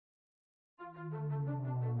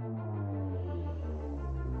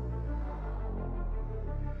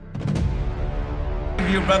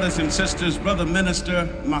You brothers and sisters, Brother Minister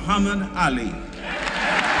Muhammad Ali.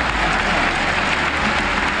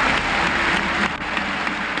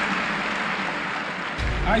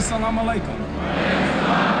 Assalamu alaikum.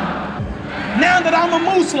 Now that I'm a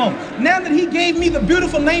Muslim, now that he gave me the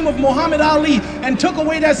beautiful name of Muhammad Ali and took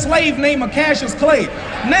away that slave name of Cassius Clay,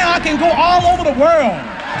 now I can go all over the world.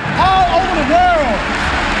 All over the world.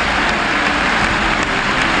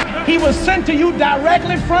 He was sent to you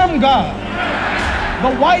directly from God.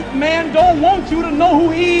 The white man don't want you to know who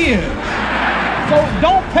he is. So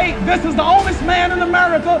don't pay. This is the only man in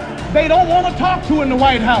America they don't want to talk to in the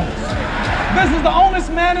White House. This is the only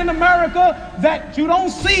man in America that you don't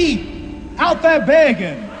see out there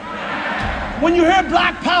begging. When you hear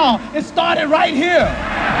Black Power, it started right here.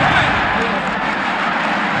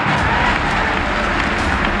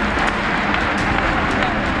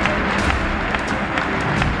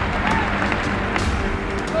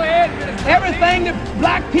 Everything that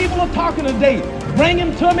black people are talking today, bring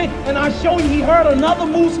him to me and I show you he heard another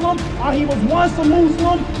Muslim, or he was once a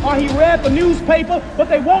Muslim, or he read the newspaper, but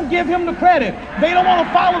they won't give him the credit. They don't want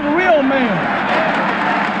to follow the real man.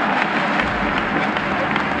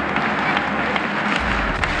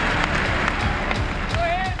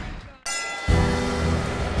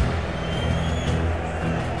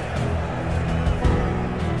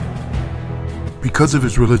 Because of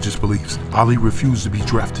his religious beliefs, Ali refused to be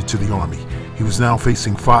drafted to the army. He was now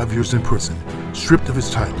facing 5 years in prison, stripped of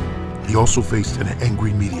his title. He also faced an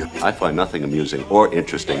angry media. I find nothing amusing or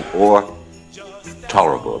interesting or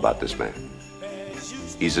tolerable about this man.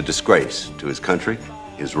 He's a disgrace to his country,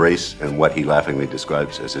 his race, and what he laughingly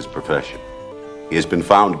describes as his profession. He has been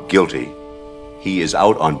found guilty. He is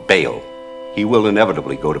out on bail. He will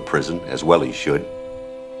inevitably go to prison, as well he should.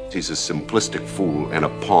 He's a simplistic fool and a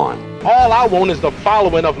pawn. All I want is the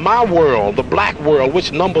following of my world, the black world,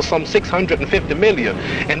 which numbers some 650 million.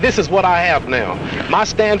 And this is what I have now. My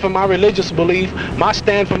stand for my religious belief, my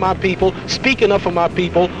stand for my people, speaking up for my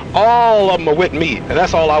people, all of them are with me. And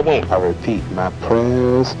that's all I want. I repeat, my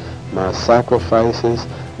prayers, my sacrifices,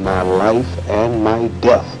 my life, and my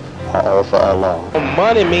death are all for Allah.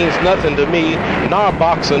 Money means nothing to me, nor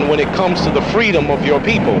boxing, when it comes to the freedom of your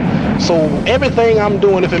people. So everything I'm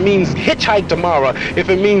doing, if it means hitchhike tomorrow, if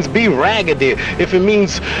it means be raggedy, if it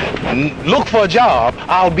means look for a job,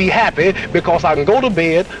 I'll be happy because I can go to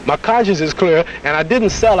bed, my conscience is clear, and I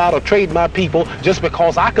didn't sell out or trade my people just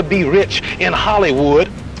because I could be rich in Hollywood.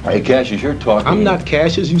 Hey, Cassius, you're talking... I'm not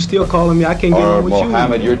Cassius. You still calling me. I can't get on with you.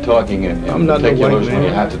 Muhammad, you're talking in I'm not no white man. When you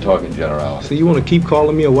have to talk in generality. So you want to keep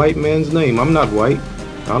calling me a white man's name. I'm not white.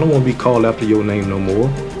 I don't want to be called after your name no more.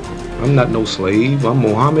 I'm not no slave. I'm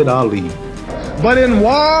Muhammad Ali. But in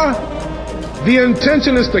war, the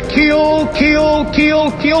intention is to kill, kill,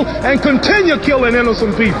 kill, kill, and continue killing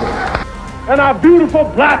innocent people. And our beautiful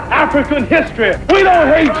black African history. We don't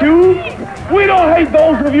hate you. We don't hate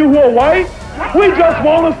those of you who are white. We just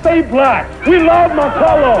want to stay black. We love my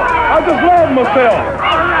color. I just love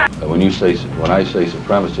myself. When I say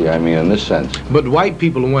supremacy, I mean in this sense. But white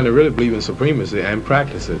people are the ones that really believe in supremacy and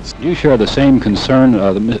practice it. Do you share the same concern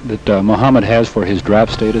that Muhammad has for his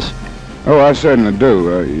draft status? Oh, I certainly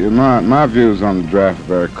do. My views on the draft are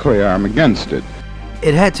very clear. I'm against it.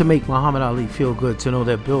 It had to make Muhammad Ali feel good to know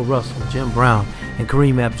that Bill Russell, Jim Brown, and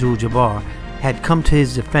Kareem Abdul-Jabbar had come to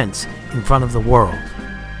his defense in front of the world.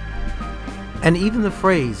 And even the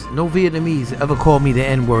phrase, "No Vietnamese ever called me the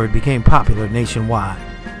N-word," became popular nationwide.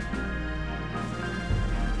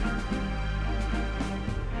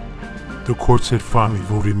 The courts had finally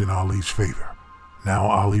voted in Ali's favor. Now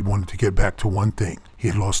Ali wanted to get back to one thing. He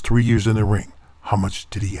had lost 3 years in the ring. How much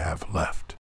did he have left?